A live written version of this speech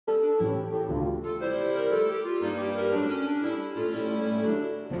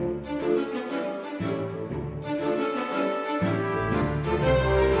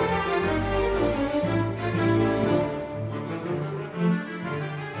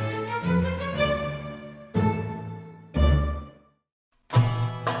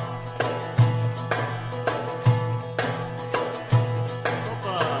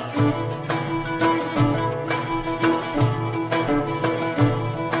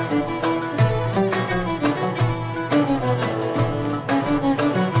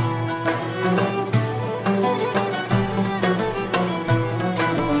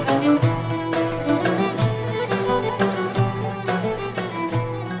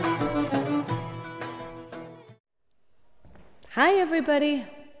Hi everybody!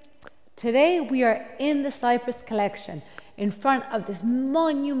 Today we are in the Cyprus collection in front of this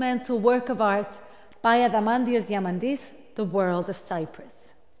monumental work of art by Adamantios Diamantis, The World of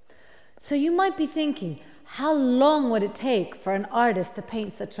Cyprus. So you might be thinking, how long would it take for an artist to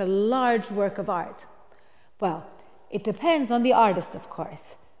paint such a large work of art? Well, it depends on the artist, of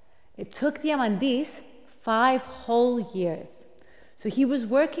course. It took Diamantis 5 whole years. So he was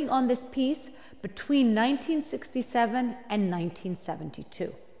working on this piece between 1967 and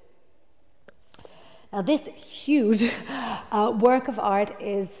 1972. Now this huge work of art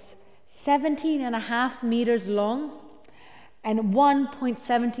is 17.5 meters long and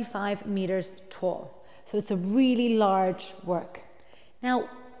 1.75 meters tall. So it's a really large work. Now,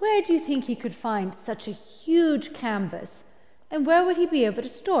 where do you think he could find such a huge canvas, and where would he be able to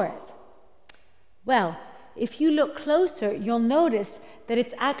store it? Well, if you look closer, you'll notice that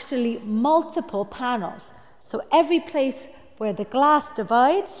it's actually multiple panels. So every place where the glass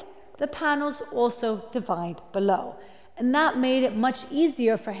divides, the panels also divide below. And that made it much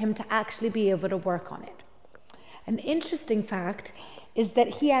easier for him to actually be able to work on it. An interesting fact is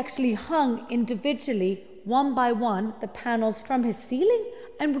that he actually hung individually, one by one, the panels from his ceiling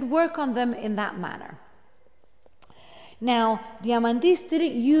and would work on them in that manner. Now, Diamantis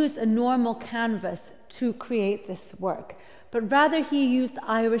didn't use a normal canvas to create this work, but rather he used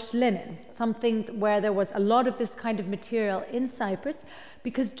Irish linen, something where there was a lot of this kind of material in Cyprus,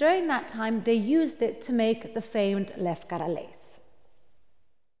 because during that time they used it to make the famed Lefkara lace.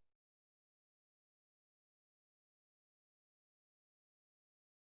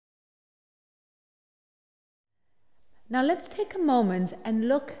 Now let's take a moment and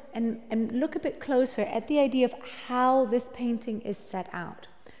look a bit closer at the idea of how this painting is set out.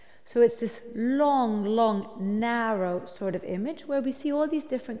 So it's this long, narrow sort of image where we see all these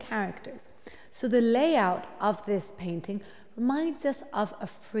different characters. So the layout of this painting reminds us of a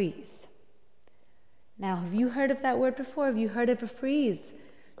frieze. Now, have you heard of that word before? Have you heard of a frieze?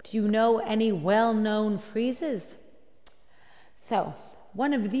 Do you know any well-known friezes? So,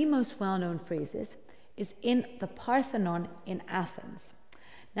 one of the most well-known friezes is in the Parthenon in Athens.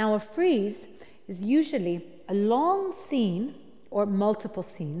 Now, a frieze is usually a long scene or multiple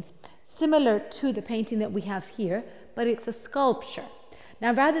scenes, similar to the painting that we have here, but it's a sculpture.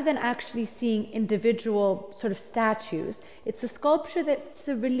 Now, rather than actually seeing individual sort of statues, it's a sculpture that's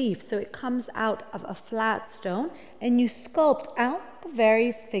a relief, so it comes out of a flat stone and you sculpt out the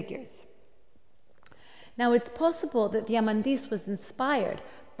various figures. Now, it's possible that Diamantis was inspired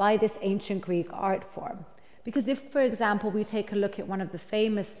by this ancient Greek art form, because if, for example, we take a look at one of the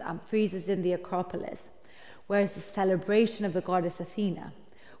famous friezes in the Acropolis, where it's the celebration of the goddess Athena,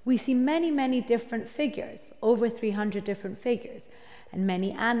 we see many different figures, over 300 different figures, and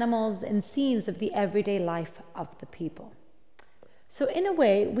many animals and scenes of the everyday life of the people. So in a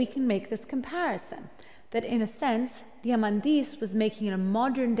way, we can make this comparison, that in a sense, Diamantis was making a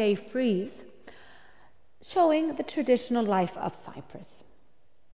modern day frieze showing the traditional life of Cyprus.